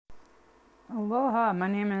Aloha, my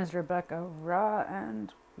name is Rebecca Ra,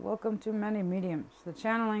 and welcome to Many Mediums, the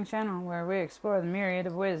channeling channel where we explore the myriad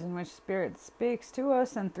of ways in which Spirit speaks to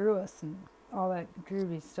us and through us and all that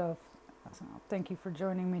groovy stuff. So thank you for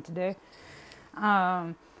joining me today.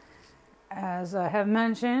 As I have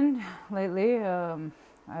mentioned lately,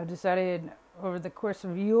 I've decided over the course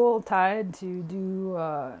of Yuletide to do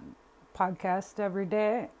a podcast every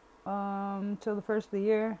day till the first of the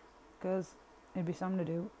year, because it'd be something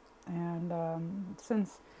to do. And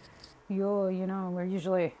since we're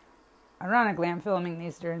usually, ironically, I'm filming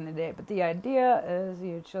these during the day, but the idea is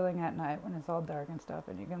you're chilling at night when it's all dark and stuff,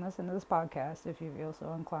 and you can listen to this podcast if you feel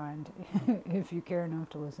so inclined, if you care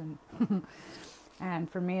enough to listen. And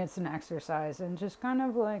for me, it's an exercise and just kind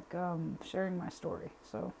of like sharing my story.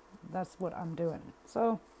 So that's what I'm doing.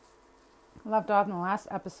 So I left off in the last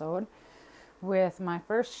episode with my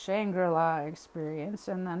first Shangri-La experience,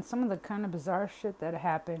 and then some of the kind of bizarre shit that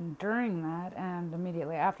happened during that and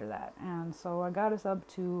immediately after that. And so I got us up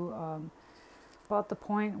to about the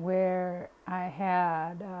point where I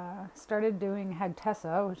had started doing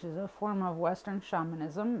Hagtessa, which is a form of Western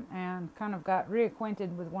shamanism, and kind of got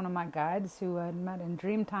reacquainted with one of my guides who I had met in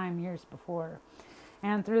Dreamtime years before.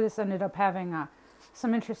 And through this ended up having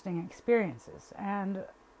some interesting experiences. And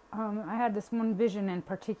I had this one vision in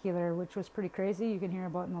particular, which was pretty crazy. You can hear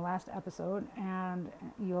about in the last episode, and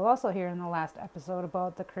you'll also hear in the last episode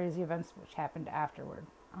about the crazy events which happened afterward.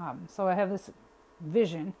 So I have this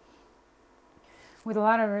vision with a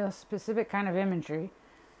lot of real specific kind of imagery.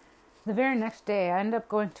 The very next day, I end up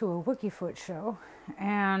going to a Wookiefoot show,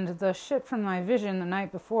 and the shit from my vision the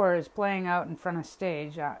night before is playing out in front of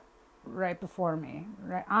stage. Right before me,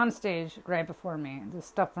 right on stage, right before me. The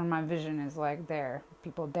stuff from my vision is like there.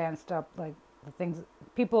 People danced up like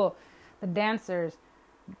the dancers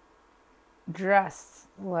dressed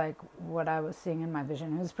like what I was seeing in my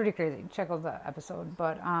vision. It was pretty crazy. Check out the episode.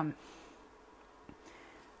 But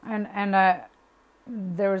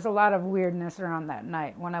there was a lot of weirdness around that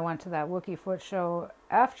night when I went to that Wookiefoot show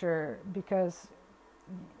after, because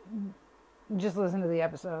just listen to the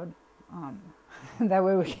episode. That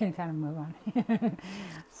way we can kind of move on.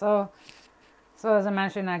 So as I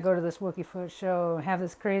mentioned, I go to this Wookiefoot show, have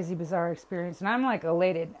this crazy, bizarre experience, and I'm like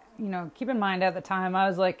elated. Keep in mind at the time I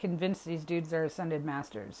was like convinced these dudes are ascended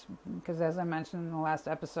masters, because as I mentioned in the last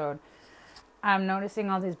episode, I'm noticing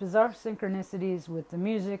all these bizarre synchronicities with the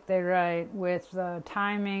music they write, with the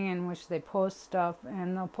timing in which they post stuff,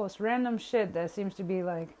 and they'll post random shit that seems to be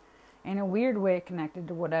like in a weird way connected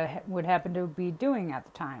to what I would happen to be doing at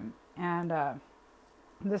the time. And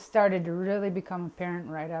this started to really become apparent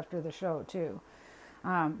right after the show, too.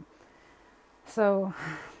 So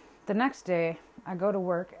the next day, I go to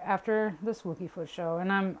work after this Wookiefoot show, and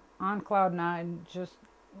I'm on cloud nine, just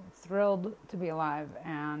thrilled to be alive.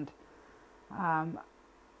 And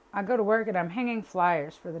I go to work, and I'm hanging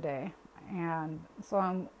flyers for the day. And so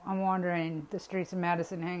I'm wandering the streets of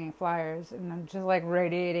Madison hanging flyers, and I'm just like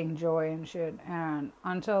radiating joy and shit. And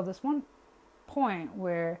until this one point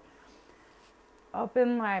where up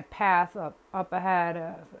in my path, up ahead,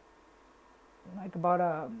 like about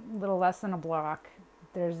a little less than a block,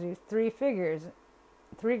 there's these three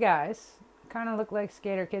guys, kind of look like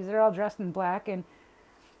skater kids. They're all dressed in black, and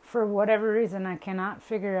for whatever reason I cannot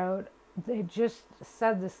figure out, they just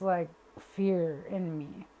said this like fear in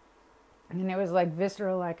me. And it was like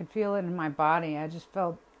visceral. I could feel it in my body. I just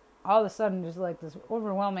felt all of a sudden just like this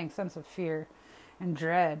overwhelming sense of fear and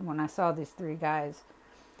dread when I saw these three guys.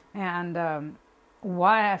 And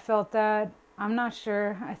why I felt that, I'm not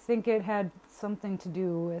sure. I think it had something to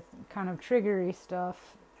do with kind of triggery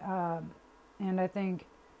stuff. And I think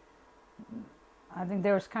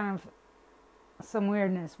there was kind of some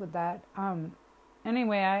weirdness with that.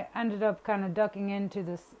 Anyway, I ended up kind of ducking into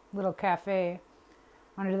this little cafe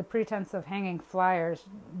under the pretense of hanging flyers,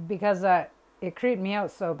 because it creeped me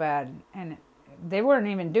out so bad, and they weren't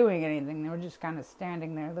even doing anything. They were just kind of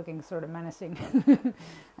standing there looking sort of menacing.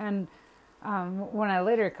 And when I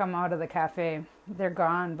later come out of the cafe, they're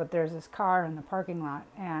gone, but there's this car in the parking lot,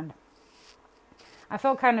 and I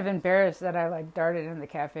felt kind of embarrassed that I like darted in the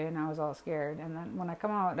cafe, and I was all scared. And then when I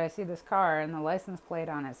come out, I see this car, and the license plate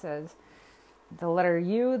on it says the letter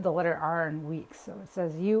U, the letter R, and weak. So it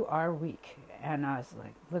says you are weak. And I was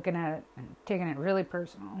like looking at it and taking it really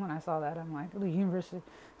personal. When I saw that, I'm like, the universe is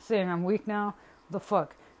saying I'm weak now? The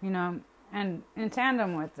fuck? And in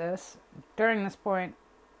tandem with this, during this point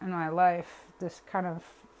in my life,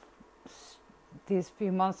 these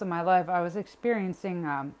few months of my life, I was experiencing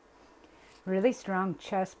really strong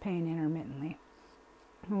chest pain intermittently,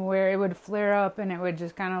 where it would flare up and it would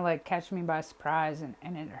just kind of like catch me by surprise, and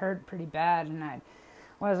it hurt pretty bad, and I'd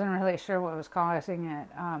wasn't really sure what was causing it.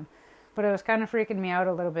 But it was kind of freaking me out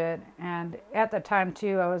a little bit. And at the time,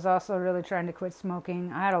 too, I was also really trying to quit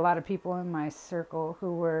smoking. I had a lot of people in my circle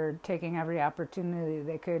who were taking every opportunity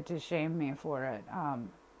they could to shame me for it.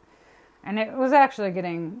 And it was actually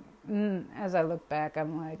getting, as I look back,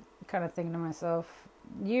 I'm like kind of thinking to myself,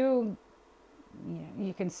 you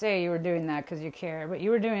can say you were doing that because you care, but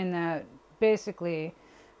you were doing that basically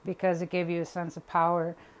because it gave you a sense of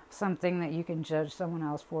power, something that you can judge someone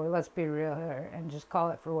else for. Let's be real here and just call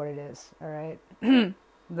it for what it is, all right?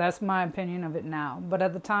 That's my opinion of it now. But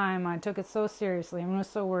at the time, I took it so seriously and was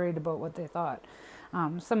so worried about what they thought.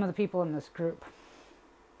 Some of the people in this group,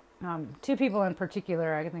 two people in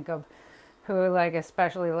particular I can think of who, like,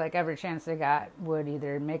 especially, like, every chance they got would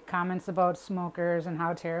either make comments about smokers and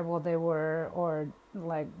how terrible they were, or,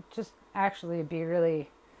 like, just actually be really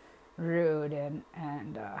rude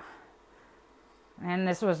and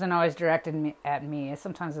this wasn't always directed at me.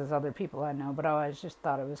 Sometimes there's other people I know, but I always just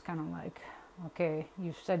thought it was kind of like, okay,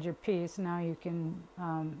 you've said your piece, now you can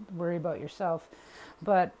worry about yourself.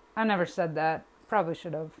 But I never said that. Probably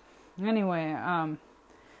should have. Anyway,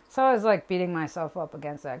 so I was like beating myself up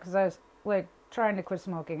against that because I was like trying to quit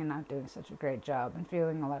smoking and not doing such a great job and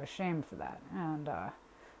feeling a lot of shame for that. And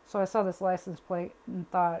so I saw this license plate and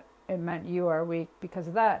thought it meant you are weak because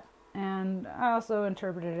of that. And I also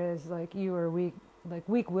interpreted it as like you are weak, like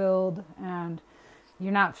weak-willed, and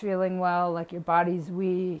you're not feeling well, like your body's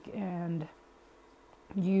weak, and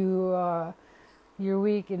you're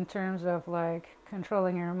weak in terms of like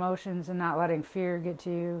controlling your emotions and not letting fear get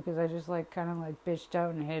to you, because I just like kind of like bitched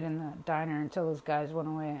out and hid in the diner until those guys went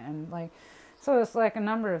away, and like, so it's like a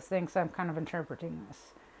number of things I'm kind of interpreting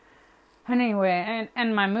this. Anyway,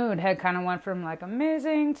 and my mood had kind of went from like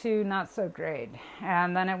amazing to not so great,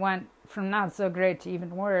 and then it went from not so great to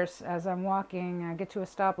even worse. As I'm walking, I get to a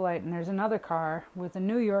stoplight and there's another car with a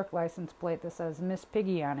New York license plate that says Miss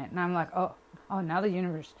Piggy on it, and I'm like, oh, now the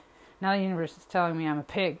universe is telling me I'm a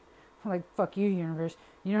pig. I'm like, fuck you, universe,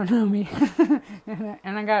 you don't know me.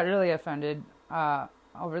 and I got really offended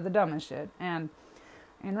over the dumbest shit. And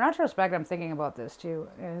in retrospect, I'm thinking about this too.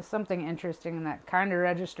 It's something interesting that kind of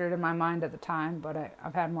registered in my mind at the time, but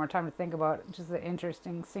I've had more time to think about just the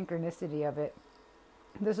interesting synchronicity of it.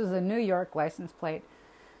 This is a New York license plate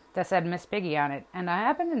that said Miss Piggy on it, and I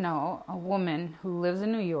happen to know a woman who lives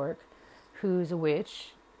in New York who's a witch,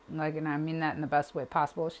 like, and I mean that in the best way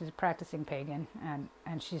possible. She's a practicing pagan,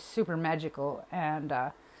 and she's super magical, and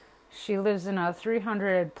she lives in a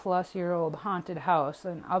 300-plus-year-old haunted house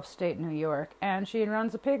in upstate New York, and she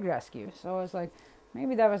runs a pig rescue. So I was like,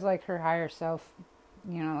 maybe that was like her higher self,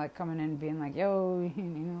 like coming in and being like, yo,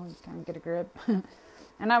 kind of get a grip.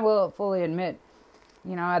 And I will fully admit,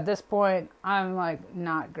 at this point, I'm like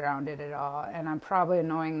not grounded at all, and I'm probably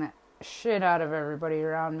annoying the shit out of everybody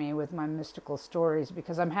around me with my mystical stories,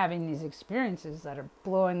 because I'm having these experiences that are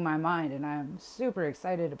blowing my mind, and I'm super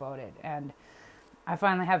excited about it. And I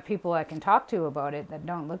finally have people I can talk to about it that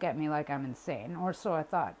don't look at me like I'm insane, or so I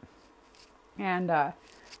thought. And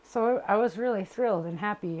so I was really thrilled and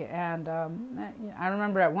happy, and I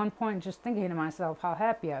remember at one point just thinking to myself how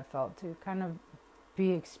happy I felt to kind of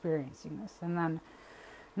be experiencing this. And then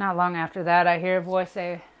not long after that, I hear a voice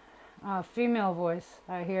say, a female voice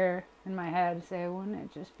I hear in my head say, wouldn't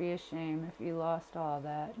it just be a shame if you lost all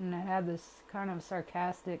that? And it had this kind of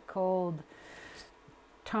sarcastic, cold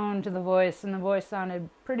tone to the voice, and the voice sounded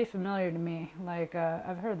pretty familiar to me. Like,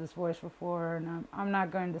 I've heard this voice before, and I'm not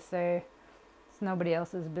going to say it's nobody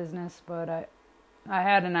else's business, but I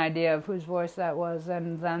had an idea of whose voice that was,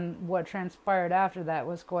 and then what transpired after that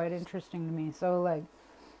was quite interesting to me. So, like,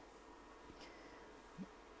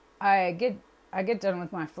 I get done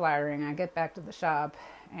with my flyering, I get back to the shop,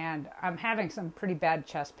 and I'm having some pretty bad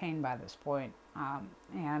chest pain by this point.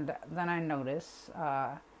 And then I notice,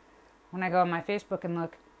 when I go on my Facebook and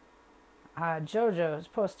look, JoJo's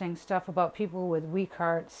posting stuff about people with weak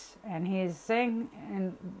hearts, and he's saying,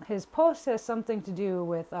 and his post has something to do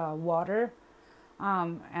with water,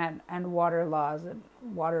 and water laws and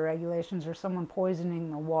water regulations, or someone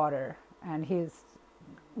poisoning the water, and he's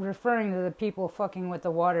referring to the people fucking with the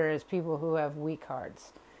water as people who have weak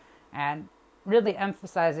hearts, and really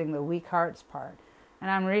emphasizing the weak hearts part. And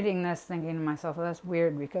I'm reading this thinking to myself, well, that's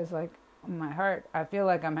weird, because like my heart, I feel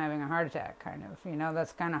like I'm having a heart attack, kind of,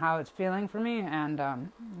 that's kind of how it's feeling for me, and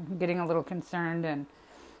I'm getting a little concerned, and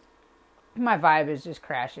my vibe is just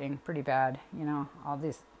crashing pretty bad. All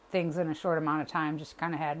these things in a short amount of time just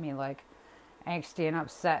kind of had me like angsty and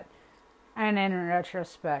upset. And in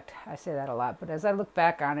retrospect, I say that a lot, but as I look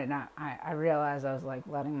back on it, I realized I was like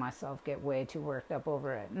letting myself get way too worked up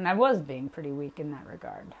over it. And I was being pretty weak in that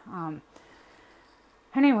regard.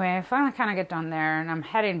 Anyway, I finally kind of get done there, and I'm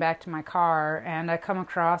heading back to my car, and I come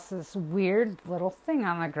across this weird little thing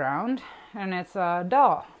on the ground, and it's a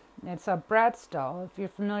doll. It's a Bratz doll. If you're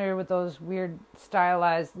familiar with those weird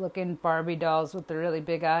stylized looking Barbie dolls with the really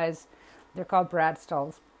big eyes, they're called Bratz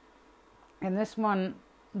dolls. And this one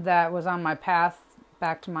that was on my path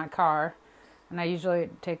back to my car, and I usually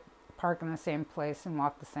park in the same place and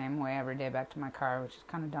walk the same way every day back to my car, which is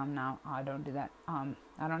kind of dumb now. I don't do that.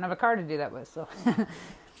 I don't have a car to do that with, so.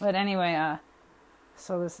 But anyway,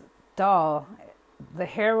 so this doll, the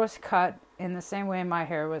hair was cut in the same way my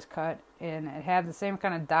hair was cut, and it had the same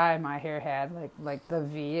kind of dye my hair had, like the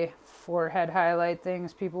V forehead highlight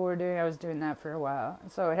things people were doing. I was doing that for a while.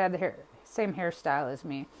 So it had the same hairstyle as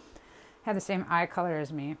me, had the same eye color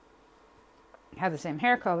as me, had the same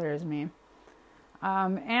hair color as me.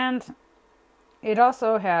 And it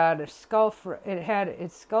also had its skull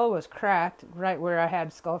was cracked right where I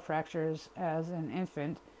had skull fractures as an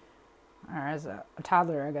infant, or as a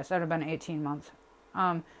toddler, I guess. I'd have been 18 months.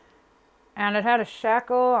 And it had a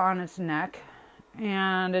shackle on its neck,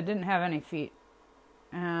 and it didn't have any feet.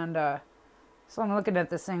 And so I'm looking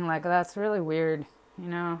at this thing like, that's really weird,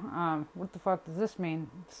 what the fuck does this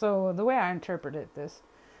mean? So the way I interpreted this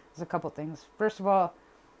is a couple things. First of all,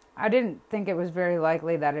 I didn't think it was very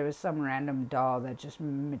likely that it was some random doll that just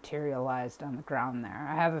materialized on the ground there.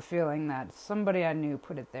 I have a feeling that somebody I knew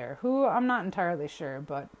put it there, who I'm not entirely sure,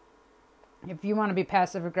 but if you want to be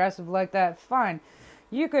passive-aggressive like that, fine.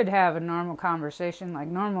 You could have a normal conversation like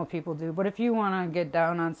normal people do, but if you want to get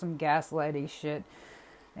down on some gaslighty shit,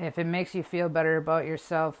 if it makes you feel better about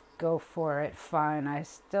yourself, go for it, fine. I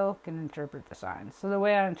still can interpret the signs. So the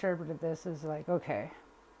way I interpreted this is like, okay,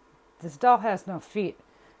 this doll has no feet.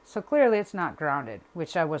 So clearly it's not grounded,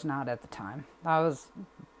 which I was not at the time. I was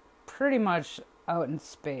pretty much out in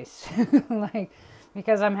space,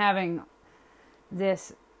 because I'm having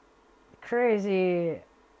this crazy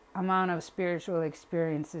amount of spiritual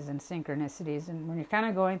experiences and synchronicities. And when you're kind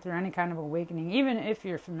of going through any kind of awakening, even if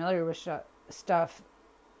you're familiar with stuff,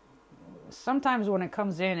 sometimes when it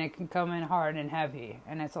comes in, it can come in hard and heavy,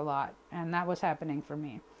 and it's a lot. And that was happening for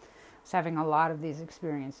me. I was having a lot of these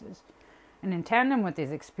experiences. And in tandem with these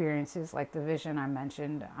experiences, like the vision I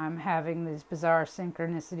mentioned, I'm having these bizarre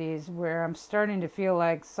synchronicities where I'm starting to feel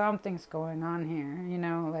like something's going on here.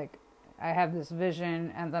 Like I have this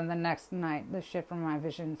vision, and then the next night, the shit from my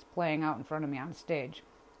vision's playing out in front of me on stage.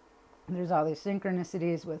 And there's all these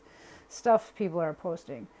synchronicities with stuff people are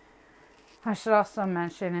posting. I should also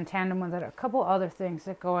mention, in tandem with it, a couple other things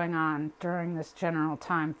that are going on during this general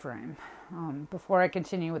time frame. Before I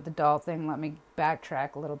continue with the doll thing, let me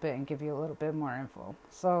backtrack a little bit and give you a little bit more info.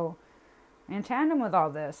 So, in tandem with all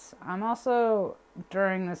this, I'm also,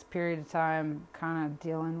 during this period of time, kind of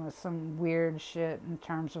dealing with some weird shit in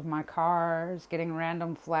terms of my cars, getting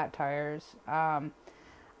random flat tires.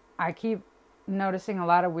 I keep noticing a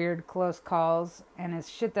lot of weird close calls, and it's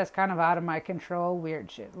shit that's kind of out of my control, weird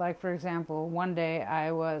shit. Like, for example, one day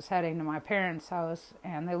I was heading to my parents' house,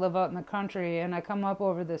 and they live out in the country, and I come up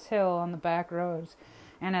over this hill on the back roads,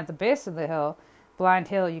 and at the base of the hill, blind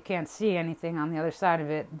hill, you can't see anything on the other side of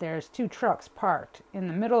it, there's 2 trucks parked in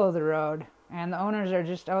the middle of the road, and the owners are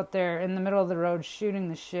just out there in the middle of the road shooting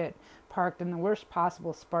the shit, parked in the worst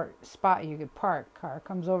possible spot you could park. Car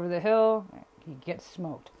comes over the hill, he gets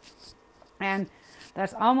smoked. And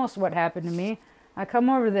that's almost what happened to me. I come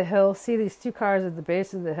over the hill, see these 2 cars at the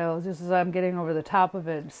base of the hill, just as I'm getting over the top of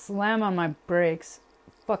it, slam on my brakes,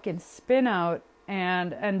 fucking spin out,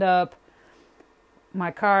 and my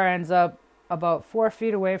car ends up about 4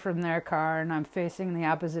 feet away from their car, and I'm facing the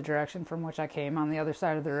opposite direction from which I came on the other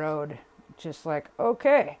side of the road. Just like,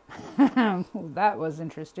 okay, that was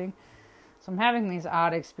interesting. So I'm having these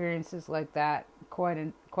odd experiences like that, quite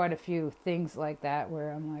a few things like that,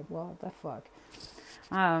 where I'm like, well, what the fuck?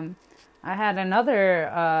 I had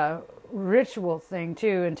another ritual thing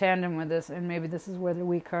too in tandem with this, and maybe this is where the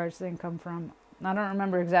weak cards thing come from. I don't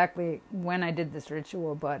remember exactly when I did this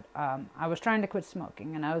ritual, but I was trying to quit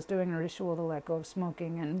smoking, and I was doing a ritual to let go of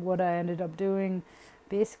smoking, and what I ended up doing,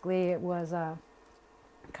 basically, it was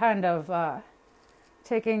kind of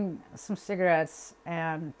taking some cigarettes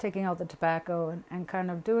and taking out the tobacco and kind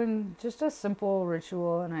of doing just a simple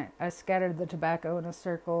ritual, and I scattered the tobacco in a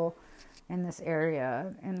circle in this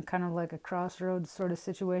area in kind of like a crossroads sort of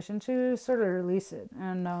situation to sort of release it.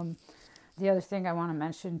 And the other thing I want to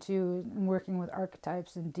mention too, in working with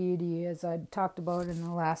archetypes and deity, as I talked about in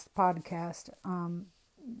the last podcast,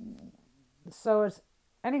 so it's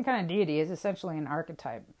any kind of deity is essentially an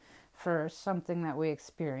archetype for something that we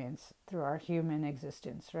experience through our human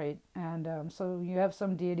existence, right? And so you have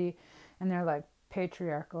some deity, and they're like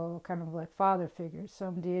patriarchal, kind of like father figures.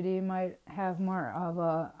 Some deity might have more of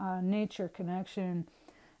a nature connection,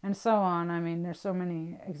 and so on. I mean, there's so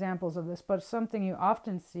many examples of this, but something you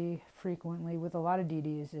often see frequently with a lot of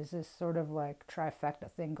deities is this sort of like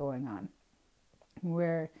trifecta thing going on,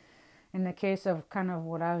 where in the case of kind of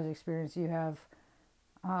what I was experiencing, you have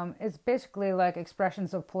it's basically like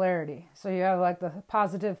expressions of polarity. So you have like the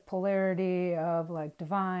positive polarity of like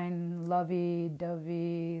divine,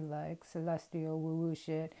 lovey-dovey, like celestial woo-woo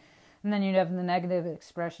shit. And then you'd have the negative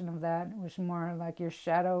expression of that, which is more like your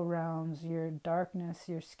shadow realms, your darkness,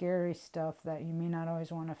 your scary stuff that you may not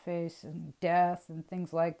always want to face, and death and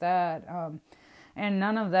things like that. And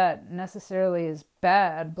none of that necessarily is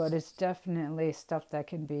bad, but it's definitely stuff that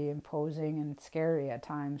can be imposing and scary at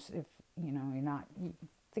times if, you're not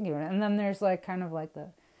thinking about it. And then there's like kind of like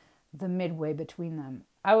the midway between them.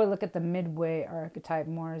 I would look at the midway archetype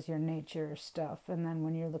more as your nature stuff. And then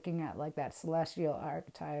when you're looking at like that celestial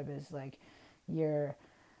archetype is like your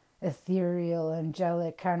ethereal,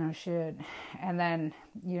 angelic kind of shit. And then,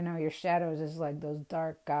 your shadows is like those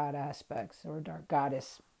dark god aspects or dark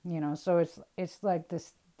goddess, so it's like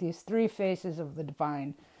these three faces of the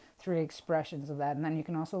divine, three expressions of that. And then you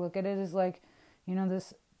can also look at it as like,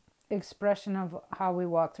 this expression of how we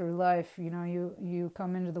walk through life. You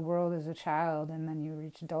come into the world as a child, and then you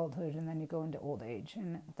reach adulthood, and then you go into old age,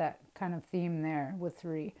 and that kind of theme there with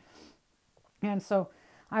three. And so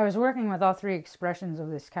I was working with all three expressions of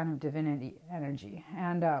this kind of divinity energy.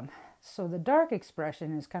 And so the dark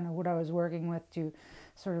expression is kind of what I was working with to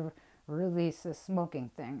sort of release the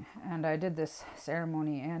smoking thing. And I did this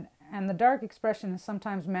ceremony, and the dark expression is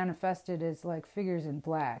sometimes manifested as like figures in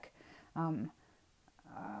black.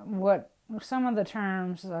 What some of the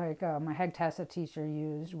terms like my Hegtasa teacher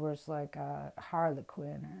used was like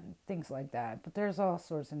harlequin and things like that. But there's all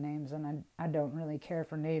sorts of names, and I don't really care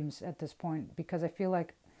for names at this point because I feel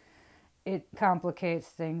like it complicates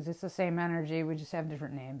things. It's the same energy, we just have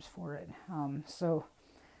different names for it. So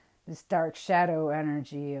this dark shadow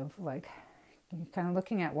energy of like kind of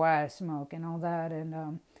looking at why I smoke and all that.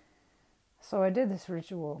 And so I did this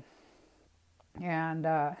ritual, and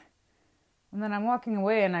then I'm walking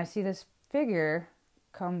away, and I see this figure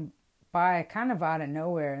come by kind of out of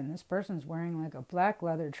nowhere, and this person's wearing like a black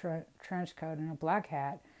leather trench coat and a black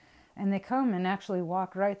hat, and they come and actually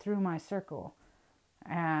walk right through my circle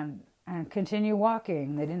and continue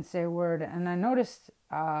walking. They didn't say a word, and I noticed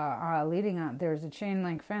leading on, there's a chain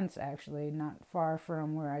link fence actually not far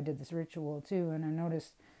from where I did this ritual too, and I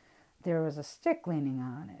noticed there was a stick leaning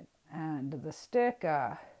on it, and the stick,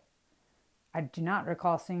 I do not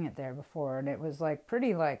recall seeing it there before, and it was like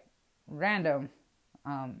pretty like random.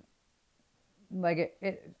 Like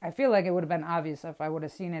I feel like it would have been obvious if I would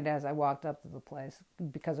have seen it as I walked up to the place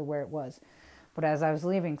because of where it was. But as I was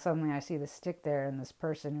leaving, suddenly I see the stick there, and this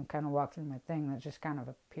person who kind of walked through my thing that just kind of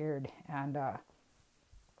appeared. And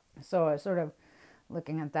so I was sort of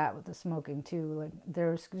looking at that with the smoking too. Like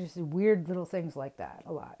there's just weird little things like that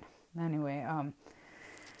a lot. Anyway,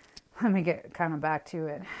 let me get kind of back to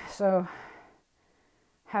it. So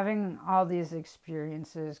having all these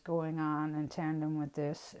experiences going on in tandem with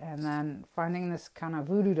this, and then finding this kind of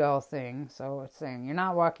voodoo doll thing. So it's saying you're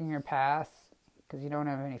not walking your path because you don't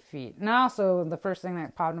have any feet. And also the first thing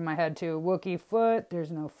that popped in my head too, Wookiee foot, there's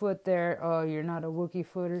no foot there. Oh, you're not a Wookiee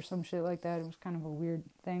foot or some shit like that. It was kind of a weird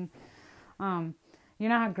thing. You're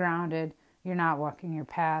not grounded. You're not walking your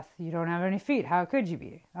path. You don't have any feet. How could you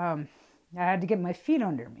be? I had to get my feet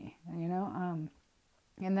under me,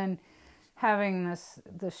 and then having this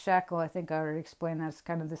shackle, I think I already explained, that's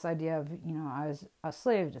kind of this idea of, I was a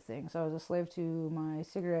slave to things. I was a slave to my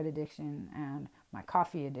cigarette addiction and my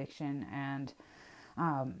coffee addiction, and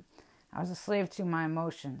I was a slave to my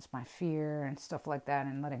emotions, my fear and stuff like that,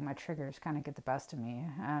 and letting my triggers kind of get the best of me.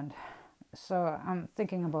 And so I'm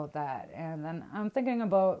thinking about that, and then I'm thinking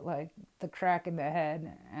about like the crack in the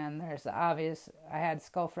head, and there's the obvious, I had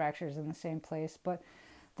skull fractures in the same place, but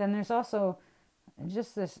then there's also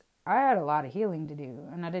just this, I had a lot of healing to do,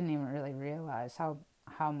 and I didn't even really realize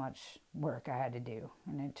how much work I had to do.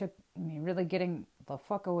 And it took me really getting the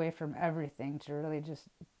fuck away from everything to really just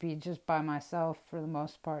be just by myself for the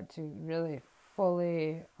most part, to really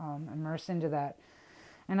fully immerse into that.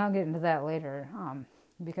 And I'll get into that later,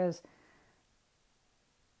 because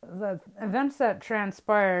the events that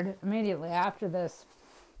transpired immediately after this,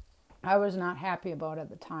 I was not happy about at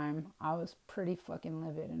the time. I was pretty fucking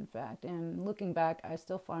livid, in fact. And looking back, I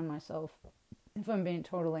still find myself, if I'm being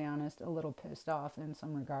totally honest, a little pissed off in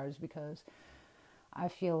some regards, because I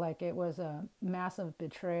feel like it was a massive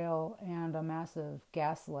betrayal and a massive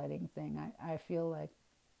gaslighting thing. I feel like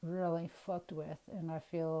really fucked with, and I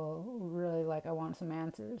feel really like I want some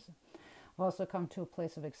answers. I've also come to a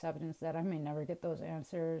place of acceptance that I may never get those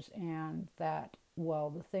answers, and that, well,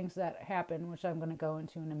 the things that happened, which I'm going to go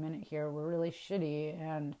into in a minute here, were really shitty,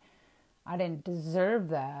 and I didn't deserve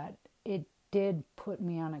that. It did put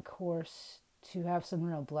me on a course to have some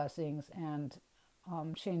real blessings and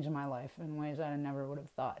change in my life in ways that I never would have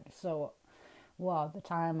thought. So, well, at the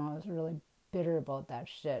time I was really bitter about that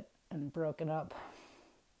shit and broken up.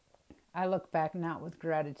 I look back not with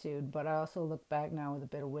gratitude, but I also look back now with a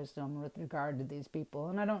bit of wisdom with regard to these people,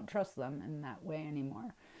 and I don't trust them in that way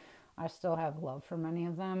anymore. I still have love for many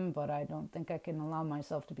of them, but I don't think I can allow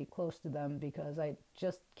myself to be close to them because I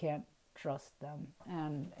just can't trust them.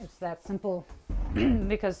 And it's that simple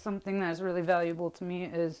because something that's really valuable to me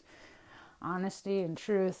is honesty and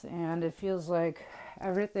truth, and it feels like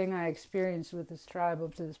everything I experienced with this tribe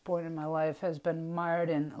up to this point in my life has been mired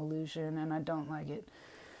in illusion, and I don't like it.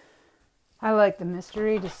 I like the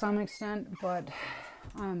mystery to some extent, but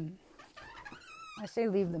I say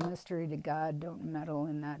leave the mystery to God, don't meddle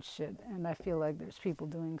in that shit, and I feel like there's people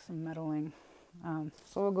doing some meddling,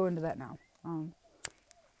 so we'll go into that now.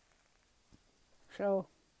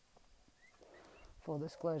 Full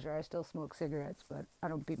disclosure, I still smoke cigarettes, but I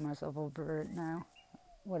don't beat myself over it now.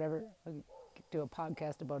 Whatever, I'll do a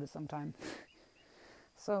podcast about it sometime.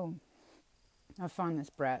 So, I found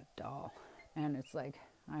this brat doll, and it's like,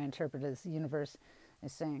 I interpret it as the universe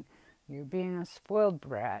is saying, you're being a spoiled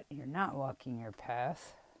brat, you're not walking your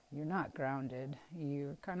path, you're not grounded,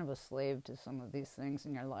 you're kind of a slave to some of these things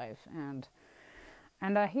in your life, and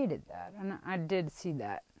I hated that, and I did see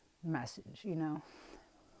that message, you know.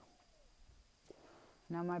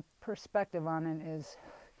 Now my perspective on it is,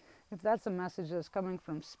 if that's a message that's coming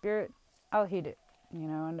from spirit, I'll heed it, you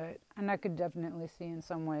know, and I could definitely see in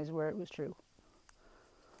some ways where it was true.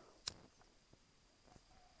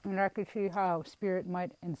 And I could see how spirit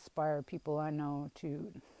might inspire people I know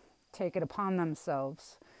to take it upon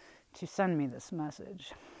themselves to send me this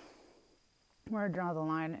message. Where I draw the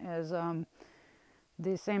line is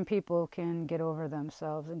these same people can get over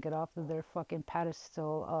themselves and get off of their fucking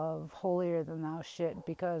pedestal of holier than thou shit,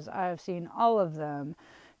 because I've seen all of them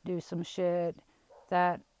do some shit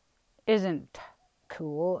that isn't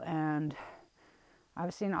cool, and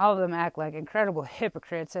I've seen all of them act like incredible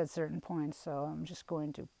hypocrites at certain points, so I'm just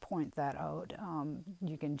going to point that out.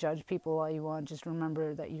 You can judge people all you want, just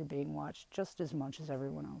remember that you're being watched just as much as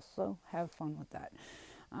everyone else, so have fun with that.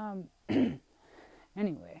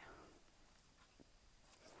 Anyway,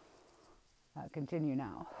 I'll continue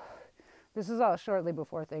now. This is all shortly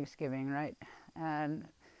before Thanksgiving, right? And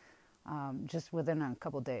just within a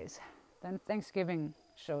couple days. Then Thanksgiving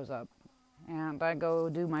shows up, and I go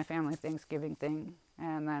do my family Thanksgiving thing,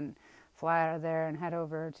 and then fly out of there and head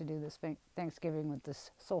over to do this Thanksgiving with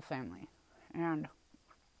this soul family. And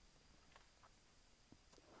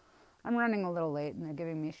I'm running a little late, and they're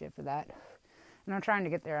giving me shit for that. And I'm trying to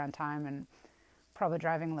get there on time, and probably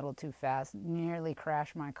driving a little too fast, nearly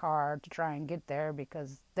crashed my car to try and get there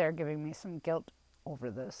because they're giving me some guilt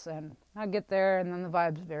over this. And I get there, and then the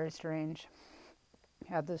vibe's very strange.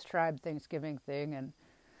 Had this tribe Thanksgiving thing, and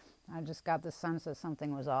I just got the sense that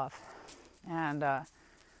something was off. And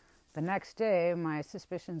the next day, my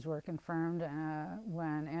suspicions were confirmed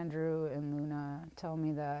when Andrew and Luna tell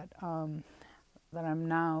me that that I'm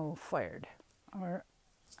now fired, or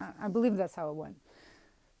I believe that's how it went.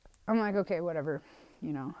 I'm like, okay, whatever,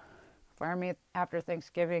 you know, fire me after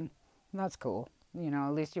Thanksgiving, that's cool. You know,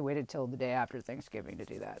 at least you waited till the day after Thanksgiving to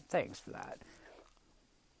do that. Thanks for that.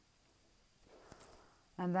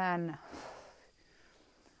 And then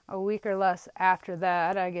a week or less after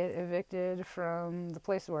that, I get evicted from the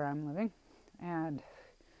place where I'm living. And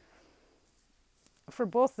for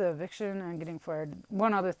both the eviction and getting fired,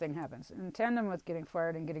 one other thing happens. In tandem with getting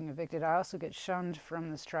fired and getting evicted, I also get shunned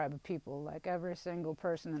from this tribe of people. Like, every single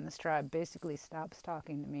person in this tribe basically stops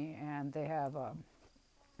talking to me, and they have a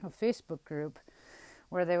Facebook group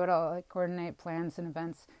where they would all like coordinate plans and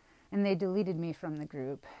events, and they deleted me from the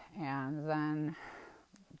group, and then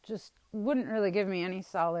just wouldn't really give me any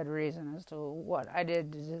solid reason as to what I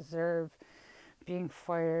did to deserve being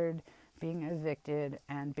fired, being evicted,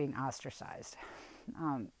 and being ostracized.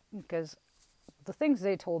 Because the things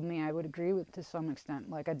they told me I would agree with to some extent.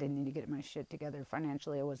 Like, I didn't need to get my shit together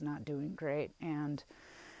financially. I was not doing great, and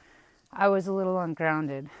I was a little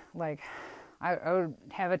ungrounded. Like, I would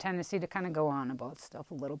have a tendency to kind of go on about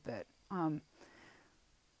stuff a little bit.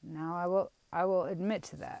 Now I will admit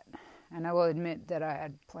to that, and I will admit that I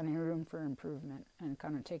had plenty of room for improvement and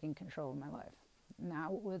kind of taking control of my life.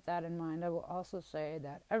 Now, with that in mind, I will also say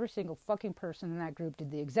that every single fucking person in that group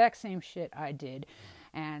did the exact same shit I did,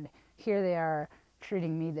 And here they are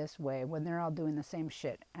treating me this way when they're all doing the same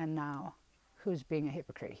shit. And now, who's being a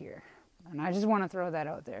hypocrite here? And I just want to throw that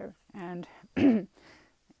out there. And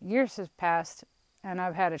years have passed, and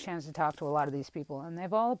I've had a chance to talk to a lot of these people, and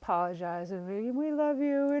they've all apologized. And we love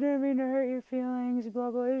you. We didn't mean to hurt your feelings.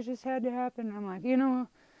 Blah, blah. It just had to happen. And I'm like, no,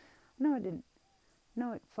 it didn't.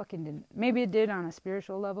 No, it fucking didn't. Maybe it did on a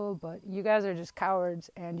spiritual level, but you guys are just cowards,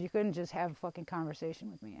 and you couldn't just have a fucking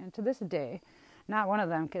conversation with me. And to this day, not one of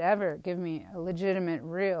them could ever give me a legitimate,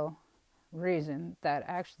 real reason that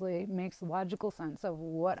actually makes logical sense of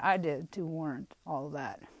what I did to warrant all of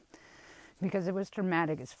that. Because it was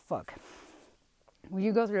traumatic as fuck. Well,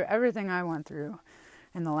 you go through everything I went through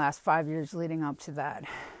in the last 5 years leading up to that.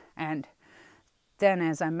 And then,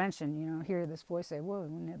 as I mentioned, hear this voice say, whoa,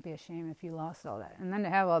 wouldn't it be a shame if you lost all that? And then to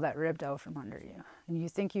have all that ripped out from under you. And you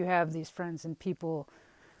think you have these friends and people,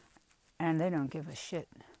 and they don't give a shit.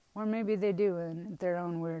 Or maybe they do in their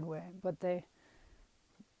own weird way. But they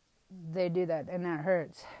do that, and that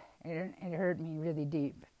hurts. It hurt me really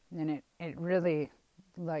deep. And it really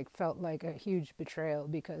felt like a huge betrayal,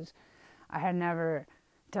 because I had never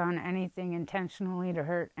done anything intentionally to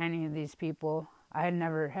hurt any of these people. I had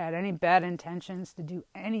never had any bad intentions to do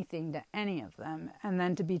anything to any of them. And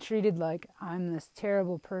then to be treated like I'm this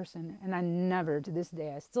terrible person. And I never, to this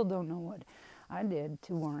day, I still don't know what I did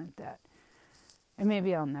to warrant that. And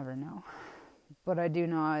maybe I'll never know. But I do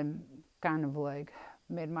know I'm kind of I've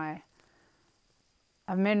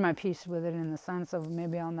made my peace with it in the sense of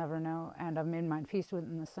maybe I'll never know. And I've made my peace with it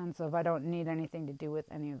in the sense of I don't need anything to do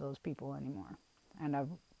with any of those people anymore. And I've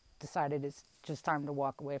decided it's just time to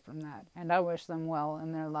walk away from that. And I wish them well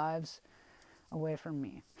in their lives away from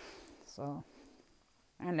me. So,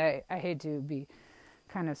 and I hate to be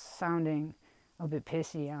kind of sounding a bit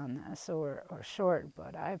pissy on this or short,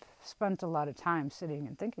 but I've spent a lot of time sitting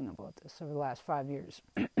and thinking about this over the last 5 years.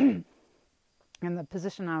 And the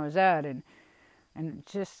position I was at, and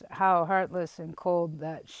just how heartless and cold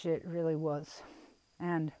that shit really was.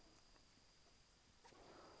 And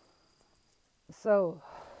so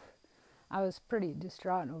I was pretty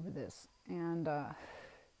distraught over this, and I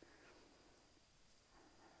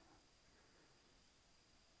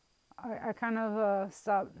kind of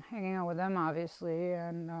stopped hanging out with them, obviously,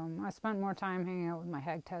 and I spent more time hanging out with my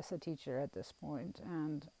Hagtessa teacher at this point,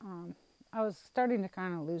 and I was starting to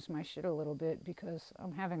kind of lose my shit a little bit because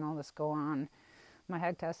I'm having all this go on. My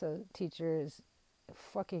Hagtessa teacher is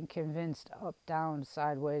fucking convinced up, down,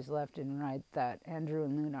 sideways, left and right that Andrew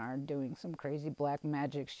and Luna are doing some crazy black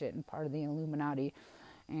magic shit and part of the Illuminati,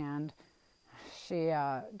 and she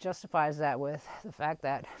justifies that with the fact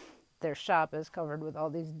that their shop is covered with all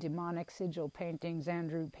these demonic sigil paintings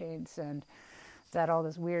Andrew paints, and that all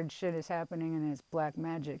this weird shit is happening and it's black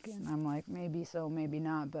magic. And I'm like, maybe so, maybe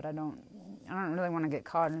not, but I don't really want to get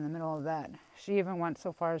caught in the middle of that. She even went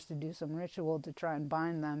so far as to do some ritual to try and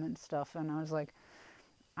bind them and stuff, and I was like,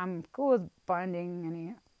 I'm cool with binding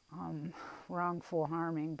any wrongful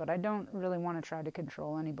harming, but I don't really want to try to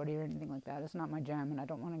control anybody or anything like that. It's not my jam, and I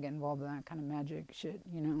don't want to get involved in that kind of magic shit,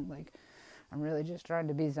 I'm really just trying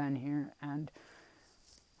to be zen here. And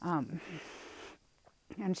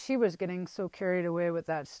she was getting so carried away with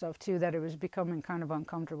that stuff too that it was becoming kind of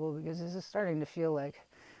uncomfortable, because this is starting to feel like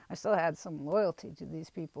I still had some loyalty to these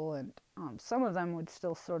people, and some of them would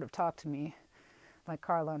still sort of talk to me, like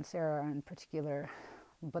Carla and Sarah in particular,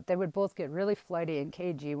 but they would both get really flighty and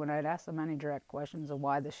cagey when I'd ask them any direct questions of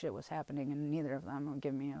why this shit was happening, and neither of them would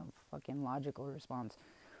give me a fucking logical response.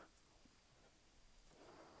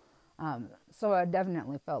 So I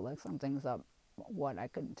definitely felt like something's up. What, I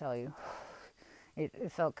couldn't tell you.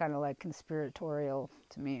 It felt kind of like conspiratorial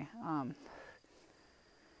to me.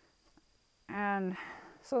 And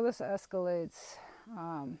so this escalates,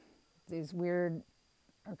 these weird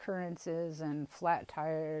occurrences and flat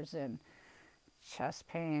tires and chest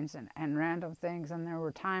pains and random things. And there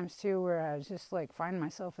were times too where I was just find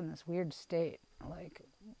myself in this weird state,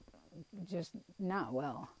 just not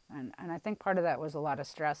well. And I think part of that was a lot of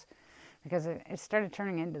stress, because it started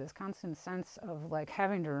turning into this constant sense of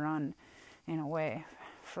having to run in a way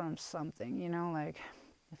from something,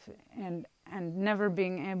 and never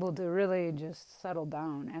being able to really just settle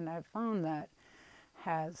down. And I've found that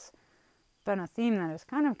has been a theme that has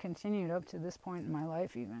kind of continued up to this point in my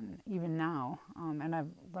life, even now. And I've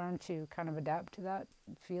learned to kind of adapt to that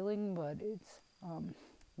feeling, but it's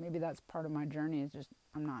maybe that's part of my journey. Is just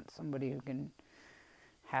I'm not somebody who can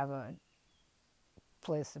have a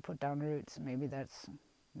place to put down roots. Maybe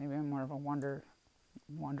I'm more of a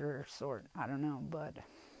wanderer sort. I don't know, but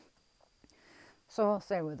so I'll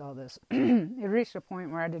say with all this, it reached a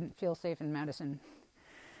point where I didn't feel safe in Madison,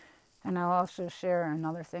 And I'll also share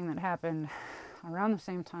another thing that happened around the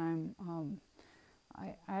same time.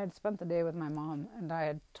 I had spent the day with my mom, and I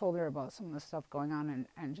had told her about some of the stuff going on,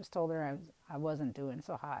 and just told her I wasn't doing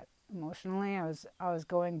so hot emotionally. I was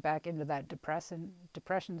going back into that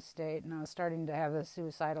depression state, and I was starting to have the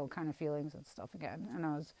suicidal kind of feelings and stuff again, and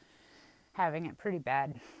I was having it pretty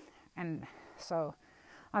bad. And so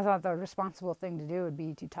I thought the responsible thing to do would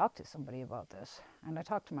be to talk to somebody about this. And I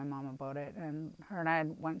talked to my mom about it, and her and I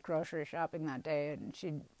went grocery shopping that day, and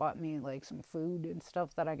she bought me like some food and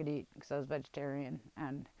stuff that I could eat because I was vegetarian.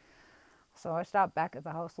 And so I stopped back at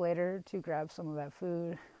the house later to grab some of that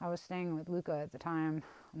food. I was staying with Luca at the time.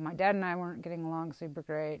 My dad and I weren't getting along super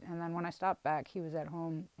great, and then when I stopped back, he was at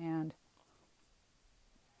home, and it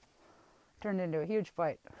turned into a huge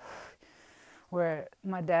fight. Where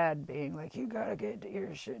my dad being like, you gotta get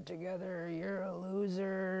your shit together, you're a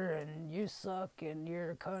loser, and you suck, and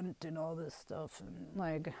you're a cunt, and all this stuff,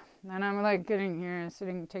 and I'm like getting here and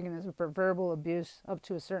sitting, taking this verbal abuse up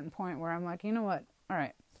to a certain point where I'm like, you know what,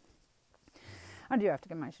 alright, I do have to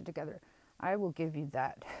get my shit together. I will give you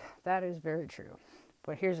that. That is very true.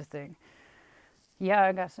 But here's the thing. Yeah,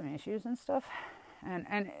 I got some issues and stuff.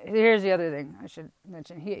 And here's the other thing I should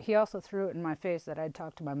mention. He also threw it in my face that I'd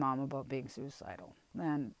talked to my mom about being suicidal.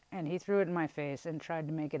 And he threw it in my face and tried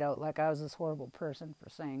to make it out like I was this horrible person for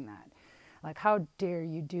saying that. Like, how dare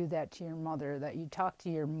you do that to your mother, that you talk to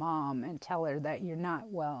your mom and tell her that you're not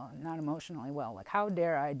well, not emotionally well. Like, how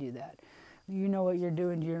dare I do that? You know what you're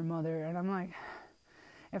doing to your mother. And I'm like,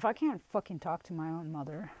 if I can't fucking talk to my own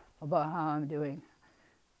mother about how I'm doing,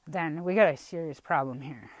 then we got a serious problem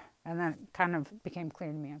here. And then it kind of became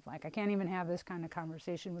clear to me. I'm like, I can't even have this kind of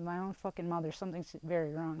conversation with my own fucking mother. Something's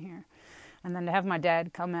very wrong here. And then to have my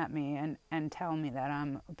dad come at me and tell me that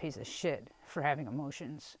I'm a piece of shit for having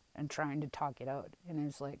emotions and trying to talk it out. And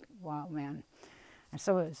it's like, wow, man. And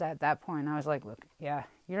so it was at that point, I was like, look, yeah,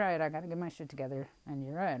 you're right. I got to get my shit together. And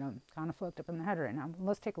you're right. I'm kind of fucked up in the head right now.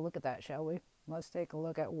 Let's take a look at that, shall we? Let's take a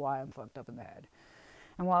look at why I'm fucked up in the head.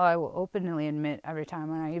 And while I will openly admit every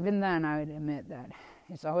time, and even then I would admit that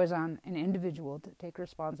it's always on an individual to take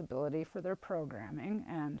responsibility for their programming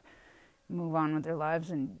and move on with their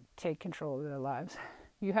lives and take control of their lives.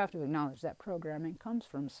 You have to acknowledge that programming comes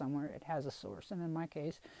from somewhere. It has a source. And in my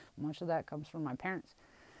case, much of that comes from my parents.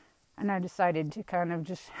 And I decided to kind of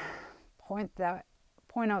just point out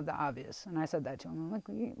the obvious. And I said that to him. I'm like,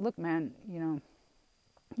 look, man,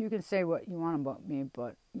 you can say what you want about me,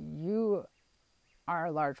 but you are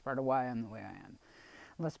a large part of why I'm the way I am.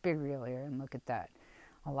 Let's be real here and look at that.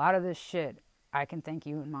 A lot of this shit I can thank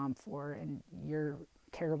you and mom for, and your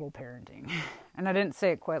terrible parenting. And I didn't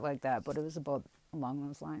say it quite like that, but it was about along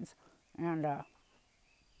those lines. And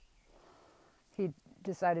he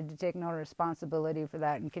decided to take no responsibility for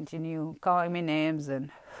that and continue calling me names,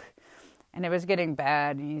 and it was getting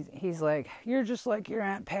bad. And he's like, you're just like your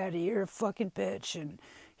Aunt Patty, you're a fucking bitch. And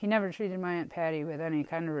he never treated my Aunt Patty with any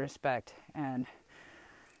kind of respect, and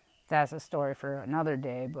that's a story for another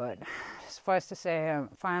day. But suffice to say,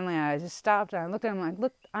 finally I just stopped and I looked at him like,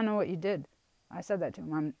 look, I know what you did. I said that to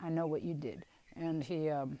him. I know what you did. And he,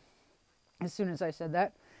 as soon as I said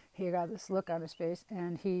that, he got this look on his face,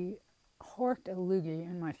 and he horked a loogie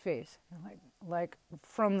in my face, like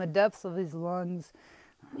from the depths of his lungs,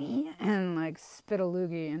 and like spit a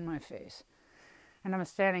loogie in my face. And I'm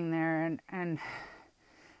standing there, and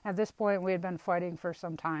at this point, we had been fighting for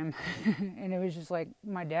some time, and it was just like,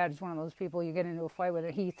 my dad's one of those people you get into a fight with,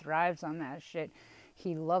 and he thrives on that shit.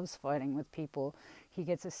 He loves fighting with people. He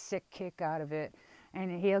gets a sick kick out of it,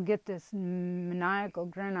 and he'll get this maniacal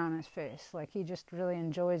grin on his face. Like, he just really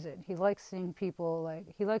enjoys it. He likes seeing people,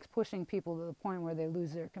 he likes pushing people to the point where they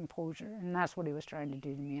lose their composure, and that's what he was trying to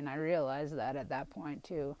do to me, and I realized that at that point,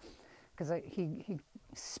 too, because he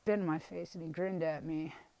spit in my face, and he grinned at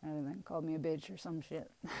me, and then called me a bitch or some shit.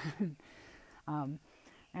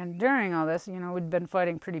 And during all this, we'd been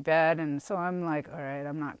fighting pretty bad, and so I'm like, all right,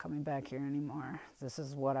 I'm not coming back here anymore. This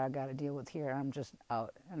is what I got to deal with here. I'm just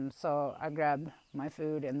out. And so I grabbed my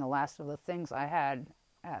food and the last of the things I had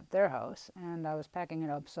at their house, and I was packing it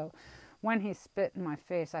up. So when he spit in my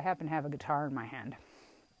face, I happened to have a guitar in my hand.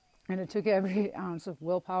 And it took every ounce of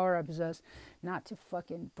willpower I possessed not to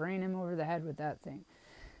fucking brain him over the head with that thing.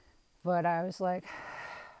 But I was like,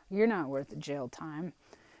 you're not worth the jail time.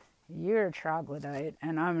 You're a troglodyte,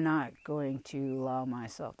 and I'm not going to allow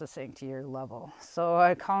myself to sink to your level. So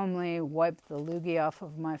I calmly wiped the loogie off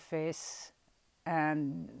of my face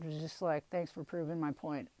and was just like, thanks for proving my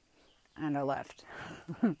point. And I left.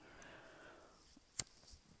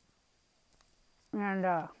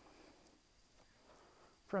 And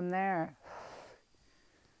from there,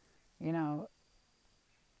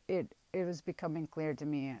 it was becoming clear to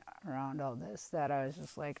me around all this that I was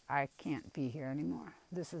just like, I can't be here anymore.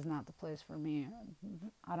 This is not the place for me.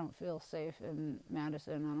 I don't feel safe in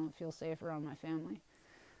Madison. I don't feel safe around my family.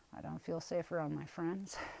 I don't feel safe around my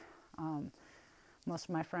friends. Most of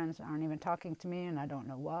my friends aren't even talking to me, and I don't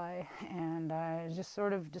know why. And I just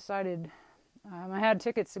sort of decided, I had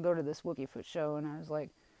tickets to go to this Wookiefoot show, and I was like,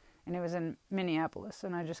 and it was in Minneapolis,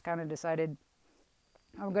 and I just kind of decided,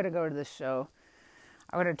 I'm going to go to this show.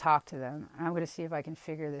 I'm going to talk to them. I'm going to see if I can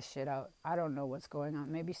figure this shit out. I don't know what's going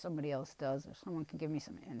on. Maybe somebody else does, or someone can give me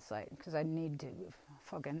some insight, because I need to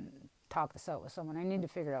fucking talk this out with someone. I need to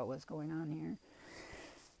figure out what's going on here.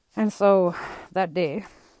 And so that day,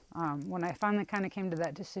 when I finally kind of came to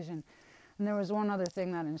that decision, and there was one other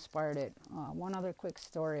thing that inspired it, one other quick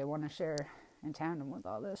story I want to share in tandem with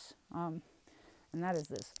all this, and that is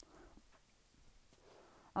this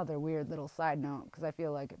other weird little side note, because I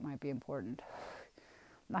feel like it might be important.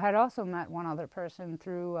 I had also met one other person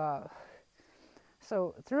through all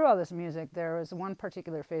this music. There was one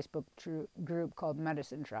particular Facebook group called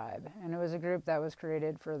Madison Tribe, and it was a group that was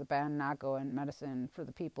created for the band Naco and Madison for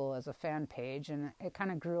the people as a fan page, and it kind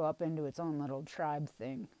of grew up into its own little tribe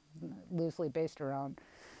thing, loosely based around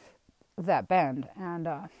that band. And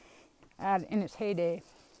in its heyday,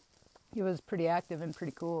 it was pretty active and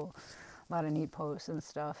pretty cool. A lot of neat posts and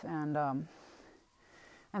stuff,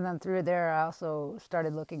 and then through there, I also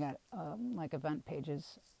started looking at like event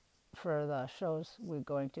pages for the shows we're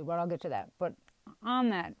going to, but I'll get to that. But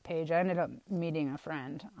on that page, I ended up meeting a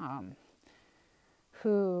friend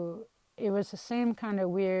who, it was the same kind of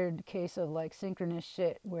weird case of like synchronous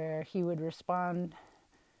shit where he would respond,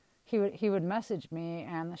 he would message me,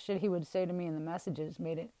 and the shit he would say to me in the messages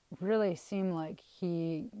made it really seem like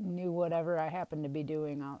he knew whatever I happened to be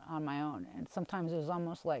doing on my own. And sometimes it was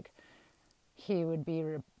almost like he would be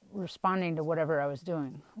responding to whatever I was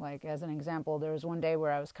doing. Like, as an example, there was one day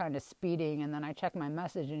where I was kind of speeding, and then I checked my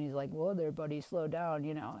message, and he's like, "Whoa there, buddy, slow down,"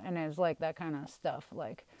 you know? And it was like that kind of stuff,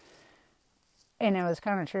 like, and it was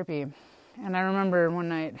kind of trippy. And I remember one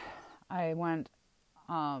night I went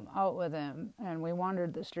out with him, and we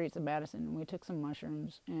wandered the streets of Madison, and we took some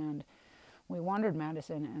mushrooms, and we wandered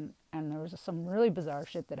Madison, and there was some really bizarre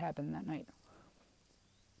shit that happened that night.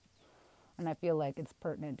 And I feel like it's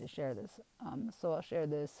pertinent to share this. So I'll share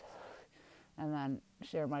this and then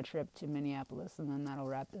share my trip to Minneapolis, and then that'll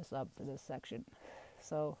wrap this up for this section.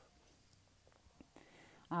 So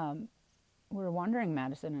we were wandering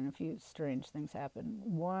Madison, and a few strange things happened.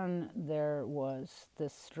 One, there was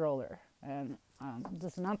this stroller, and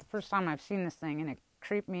this is not the first time I've seen this thing, and it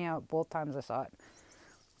creeped me out both times I saw it.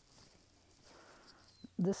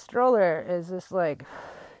 The stroller is this like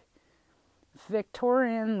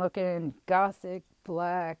Victorian looking, gothic,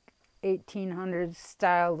 black, 1800s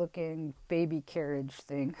style looking baby carriage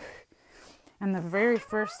thing. And the very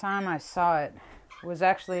first time I saw it was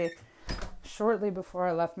actually shortly before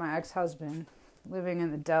I left my ex-husband, living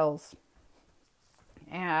in the Dells.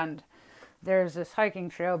 And there's this hiking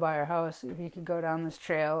trail by our house. You could go down this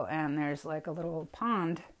trail, and there's like a little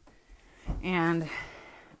pond and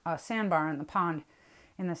a sandbar in the pond,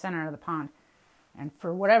 in the center of the pond. And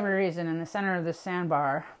for whatever reason, in the center of this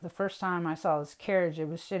sandbar, the first time I saw this carriage, it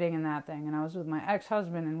was sitting in that thing. And I was with my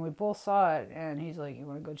ex-husband, and we both saw it. And he's like, "You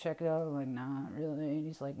want to go check it out?" I'm like, "Nah, not really." And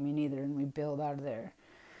he's like, "Me neither." And we bailed out of there.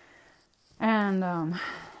 And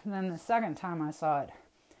then the second time I saw it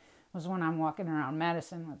was when I'm walking around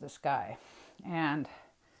Madison with this guy. And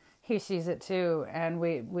he sees it too. And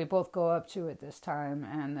we both go up to it this time.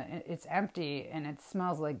 And it's empty, and it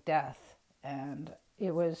smells like death. And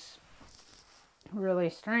it was really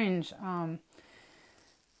strange,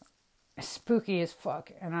 spooky as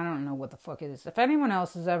fuck, and I don't know what the fuck it is. If anyone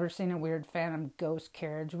else has ever seen a weird phantom ghost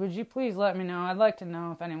carriage, would you please let me know? I'd like to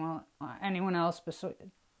know if anyone else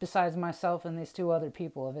besides myself and these two other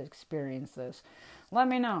people have experienced this. Let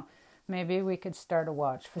me know. Maybe we could start a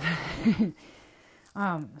watch for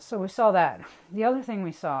that. So we saw that. The other thing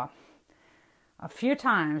we saw a few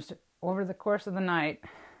times over the course of the night,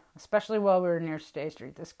 especially while we were near State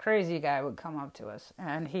Street, this crazy guy would come up to us,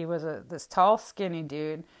 and he was this tall, skinny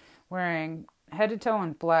dude wearing head to toe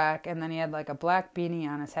in black, and then he had like a black beanie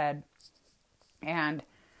on his head. And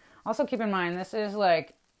also keep in mind, this is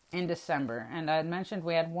like in December, and I had mentioned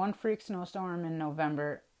we had one freak snowstorm in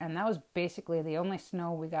November, and that was basically the only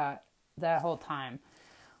snow we got that whole time.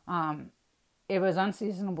 It was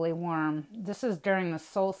unseasonably warm. This is during the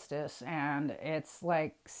solstice, and it's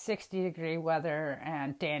like 60-degree weather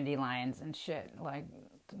and dandelions and shit. Like,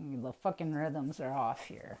 the fucking rhythms are off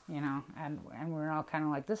here, you know? And we're all kind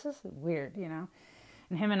of like, this is weird, you know?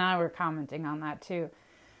 And him and I were commenting on that too.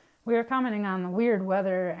 we were commenting on the weird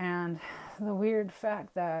weather and the weird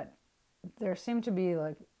fact that there seemed to be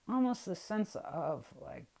like almost a sense of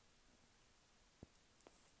like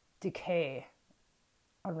decay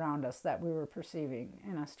around us that we were perceiving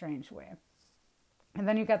in a strange way. And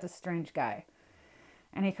then you got this strange guy,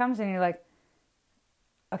 and he comes in, and you're like,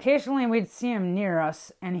 occasionally we'd see him near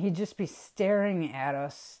us, and he'd just be staring at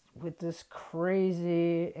us with this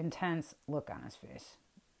crazy, intense look on his face.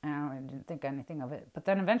 And I didn't think anything of it. But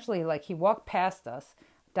then eventually, like, he walked past us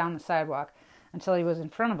down the sidewalk until he was in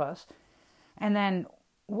front of us. And then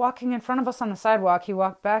walking in front of us on the sidewalk, he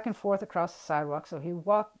walked back and forth across the sidewalk. So he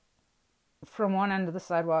walked from one end of the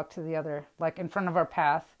sidewalk to the other, like in front of our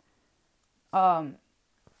path. How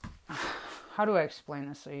do I explain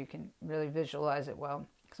this so you can really visualize it well?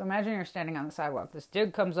 So imagine you're standing on the sidewalk. This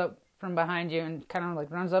dude comes up from behind you and kind of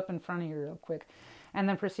like runs up in front of you real quick, and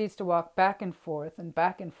then proceeds to walk back and forth and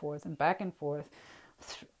back and forth and back and forth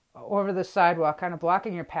over the sidewalk, kind of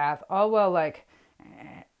blocking your path, all while like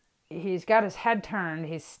he's got his head turned,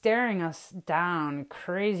 he's staring us down,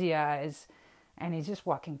 crazy eyes, and he's just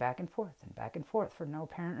walking back and forth for no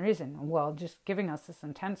apparent reason, while just giving us this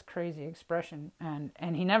intense, crazy expression.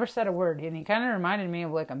 And he never said a word, and he kind of reminded me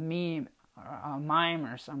of like a meme, or a mime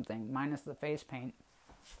or something, minus the face paint.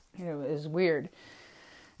 It was weird.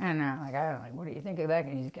 And I don't like, what do you think of that?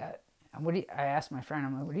 And he's got, I asked my friend,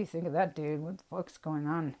 I'm like, what do you think of that dude? What the fuck's going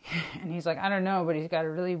on? And he's like, I don't know, but he's got a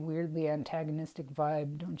really weirdly antagonistic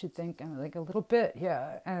vibe, don't you think? And I'm like, a little bit,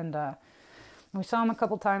 yeah. And we saw him a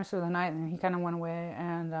couple times through the night, and he kind of went away.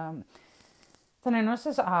 And then I noticed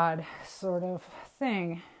this odd sort of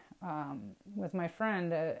thing with my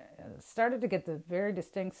friend. Started to get the very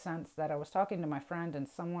distinct sense that I was talking to my friend, and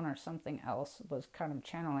someone or something else was kind of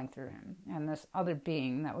channeling through him. And this other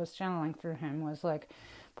being that was channeling through him was like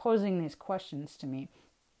posing these questions to me,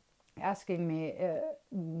 asking me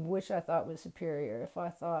which I thought was superior. If I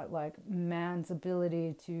thought like man's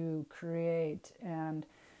ability to create and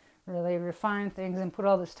really refine things and put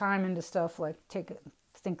all this time into stuff, like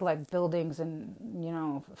think like buildings and, you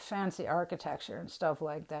know, fancy architecture and stuff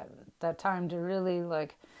like that time to really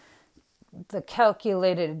like the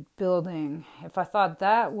calculated building, if I thought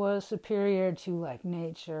that was superior to like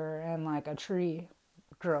nature and like a tree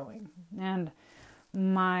growing. And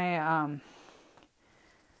my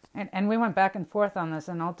and we went back and forth on this,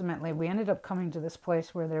 and ultimately we ended up coming to this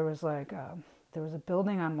place where there was like there was a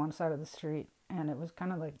building on one side of the street, and it was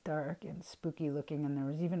kind of like dark and spooky looking, and there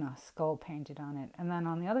was even a skull painted on it. And then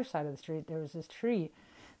on the other side of the street, there was this tree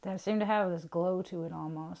that seemed to have this glow to it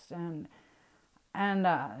almost. And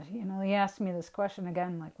you know, he asked me this question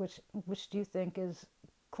again, like, which do you think is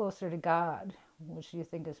closer to God? Which do you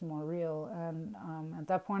think is more real? And at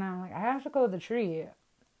that point, I'm like, I have to go with the tree.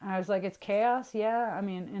 I was like, it's chaos, yeah. I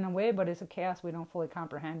mean, in a way, but it's a chaos we don't fully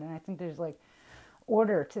comprehend. And I think there's like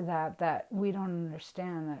order to that we don't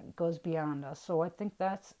understand, that goes beyond us. So I think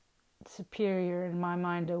that's superior in my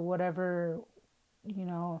mind to whatever, you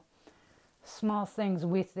know, small things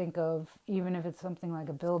we think of, even if it's something like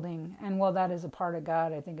a building. And while that is a part of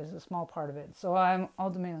God, I think is a small part of it. So I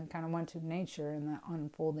ultimately kind of went to nature and the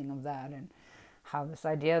unfolding of that, and how this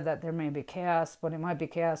idea that there may be chaos, but it might be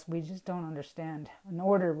chaos we just don't understand, an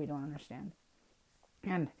order we don't understand.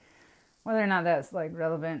 And whether or not that's like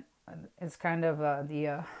relevant, it's kind of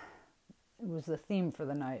it was the theme for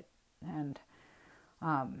the night. And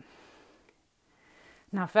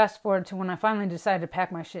now fast forward to when I finally decided to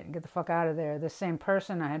pack my shit and get the fuck out of there. The same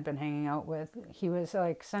person I had been hanging out with, he was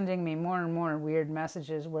like sending me more and more weird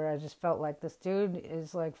messages where I just felt like this dude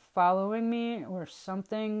is like following me or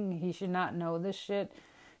something. He should not know this shit.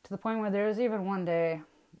 To the point where there was even one day,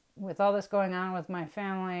 with all this going on with my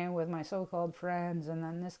family, with my so-called friends, and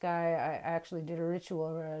then this guy, I actually did a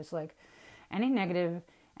ritual where I was like, any negative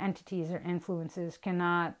entities or influences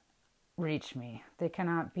cannot reach me. They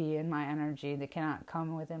cannot be in my energy. They cannot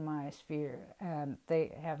come within my sphere, and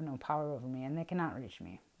they have no power over me, and they cannot reach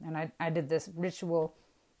me. And I did this ritual,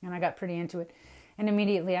 and I got pretty into it. And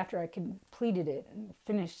immediately after I completed it and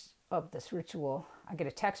finished up this ritual, I get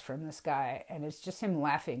a text from this guy, and it's just him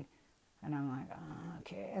laughing. And I'm like, oh,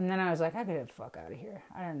 okay. And then I was like, I gotta get the fuck out of here.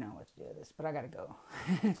 I don't know what to do with this, but I gotta go.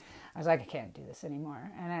 I was like, I can't do this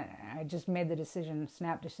anymore. And I just made the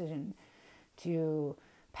snap decision to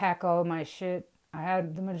pack all my shit. I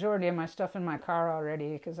had the majority of my stuff in my car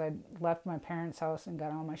already because I left my parents' house and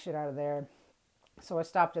got all my shit out of there. So I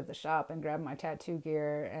stopped at the shop and grabbed my tattoo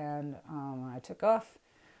gear, and I took off.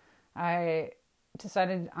 I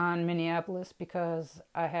decided on Minneapolis because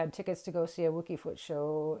I had tickets to go see a Wookiefoot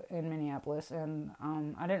show in Minneapolis, and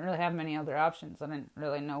I didn't really have many other options. I didn't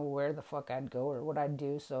really know where the fuck I'd go or what I'd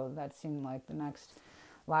do, so that seemed like the next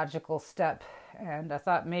logical step. And I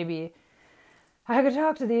thought maybe I could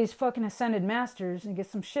talk to these fucking ascended masters and get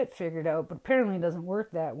some shit figured out, but apparently it doesn't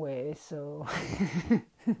work that way. So,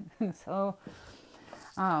 so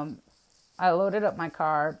I loaded up my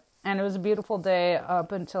car, and it was a beautiful day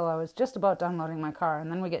up until I was just about done loading my car,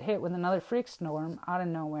 and then we get hit with another freak storm out of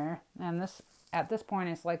nowhere. And at this point,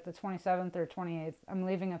 it's like the 27th or 28th. I'm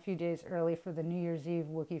leaving a few days early for the New Year's Eve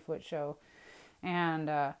Wookiefoot show, and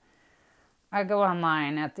I go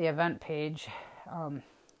online at the event page.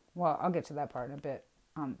 Well, I'll get to that part in a bit.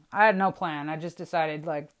 I had no plan. I just decided,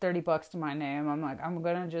 like, $30 to my name. I'm like, I'm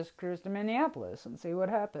going to just cruise to Minneapolis and see what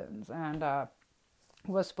happens. And it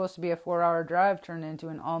was supposed to be a 4-hour drive, turned into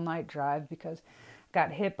an all-night drive because I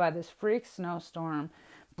got hit by this freak snowstorm,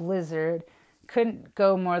 blizzard. Couldn't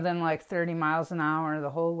go more than, like, 30 miles an hour the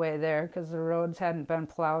whole way there because the roads hadn't been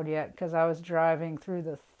plowed yet because I was driving through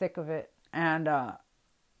the thick of it. And,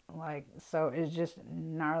 so it's just a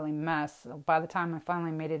gnarly mess. By the time I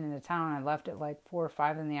finally made it into town, I left at like 4 or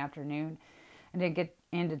 5 in the afternoon. I didn't get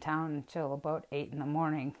into town until about 8 in the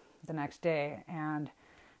morning the next day, and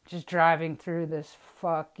just driving through this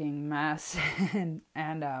fucking mess. and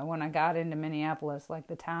when I got into Minneapolis, like,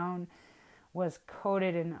 the town was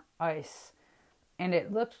coated in ice, and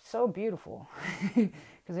it looked so beautiful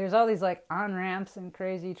because there's all these like on-ramps and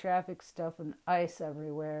crazy traffic stuff and ice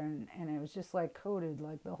everywhere, and it was just like coated.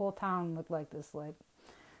 Like, the whole town looked like this like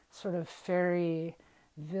sort of fairy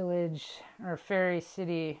village or fairy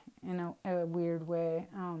city in a weird way.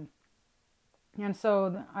 And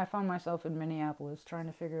so I found myself in Minneapolis trying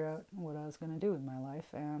to figure out what I was going to do with my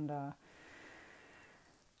life, and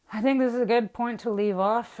I think this is a good point to leave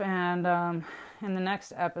off. And in the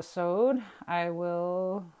next episode, I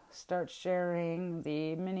will start sharing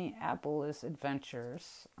the Minneapolis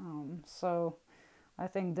adventures. So I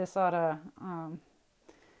think this ought to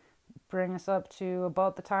bring us up to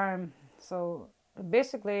about the time. So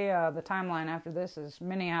basically, the timeline after this is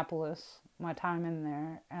Minneapolis, my time in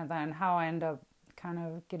there, and then how I end up kind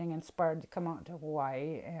of getting inspired to come out to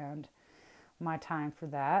Hawaii and my time for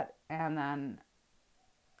that, and then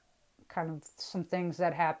kind of some things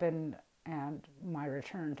that happened and my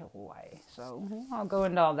return to Hawaii. So I'll go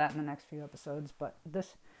into all that in the next few episodes, but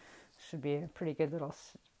this should be a pretty good little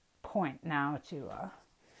point now to,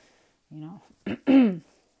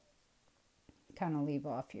 kind of leave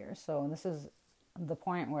off here. So this is the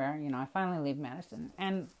point where, I finally leave Madison.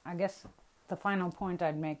 And I guess the final point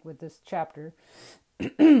I'd make with this chapter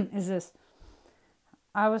is this.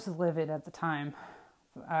 I was livid at the time.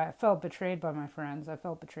 I felt betrayed by my friends. I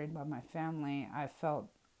felt betrayed by my family. I felt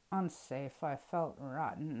unsafe. I felt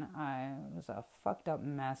rotten. I was a fucked up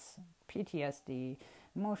mess. PTSD,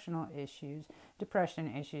 emotional issues,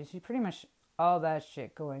 depression issues, pretty much all that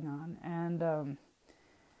shit going on. And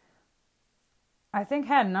I think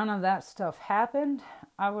had none of that stuff happened,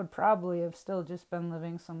 I would probably have still just been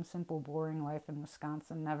living some simple, boring life in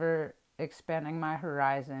Wisconsin, never expanding my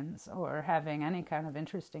horizons or having any kind of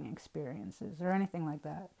interesting experiences or anything like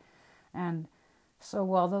that. And so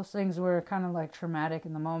while those things were kind of like traumatic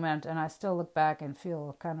in the moment, and I still look back and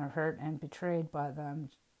feel kind of hurt and betrayed by them,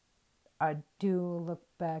 I do look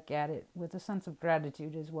back at it with a sense of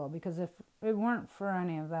gratitude as well, because if it weren't for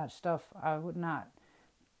any of that stuff, I would not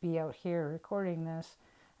be out here recording this,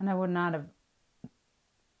 and I would not have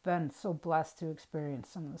been so blessed to experience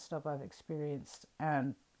some of the stuff I've experienced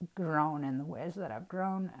and grown in the ways that I've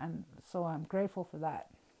grown, and so I'm grateful for that.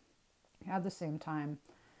 At the same time,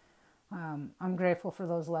 I'm grateful for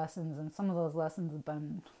those lessons, and some of those lessons have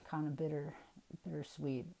been kind of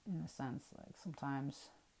bittersweet in a sense. Like, sometimes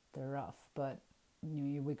they're rough, but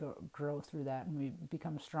we grow through that, and we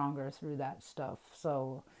become stronger through that stuff.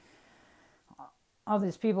 So all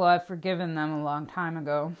these people, I've forgiven them a long time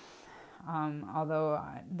ago, although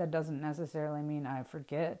that doesn't necessarily mean I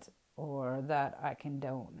forget or that I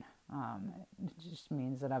condone. It just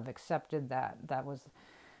means that I've accepted that was,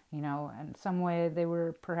 in some way they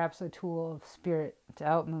were perhaps a tool of spirit to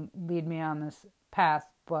help lead me on this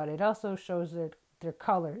path, but it also shows their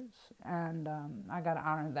colors, and I gotta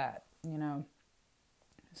honor that,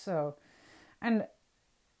 So, and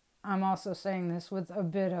I'm also saying this with a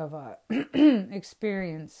bit of a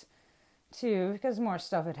experience too, because more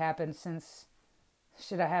stuff had happened since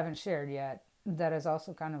shit I haven't shared yet that has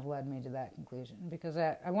also kind of led me to that conclusion. Because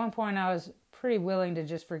at one point I was pretty willing to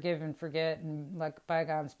just forgive and forget and let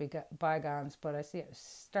bygones be bygones, but I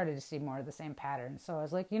started to see more of the same pattern. So I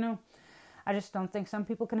was like, I just don't think some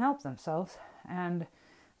people can help themselves, and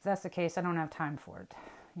if that's the case, I don't have time for it,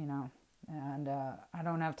 And I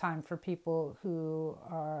don't have time for people who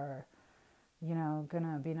are,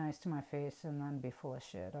 gonna be nice to my face and then be full of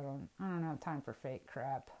shit. I don't have time for fake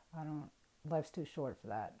crap. Life's too short for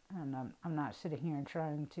that. And I'm not sitting here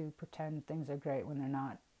trying to pretend things are great when they're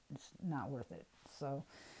not. It's not worth it. So,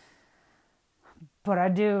 but I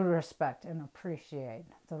do respect and appreciate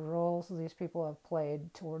the roles these people have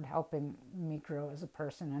played toward helping me grow as a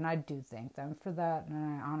person. And I do thank them for that, and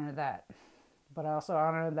I honor that. But I also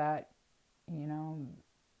honor that, you know,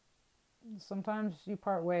 sometimes you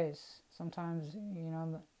part ways. Sometimes, you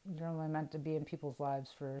know, you're only meant to be in people's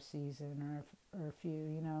lives for a season or a few,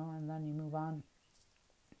 you know, and then you move on.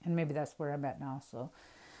 And maybe that's where I'm at now. So,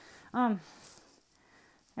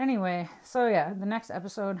 anyway, so yeah, the next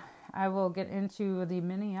episode I will get into the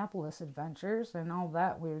Minneapolis adventures and all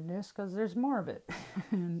that weirdness, because there's more of it.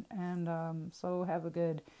 So have a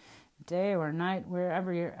good day or night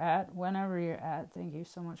wherever you're at, whenever you're at. Thank you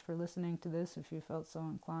so much for listening to this. If you felt so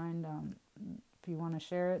inclined, if you want to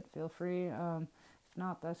share it, feel free. If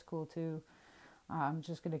not, that's cool too. I'm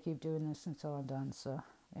just gonna keep doing this until I'm done. So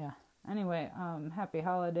yeah. Anyway, happy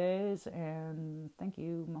holidays and thank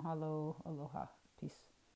you. Mahalo, aloha.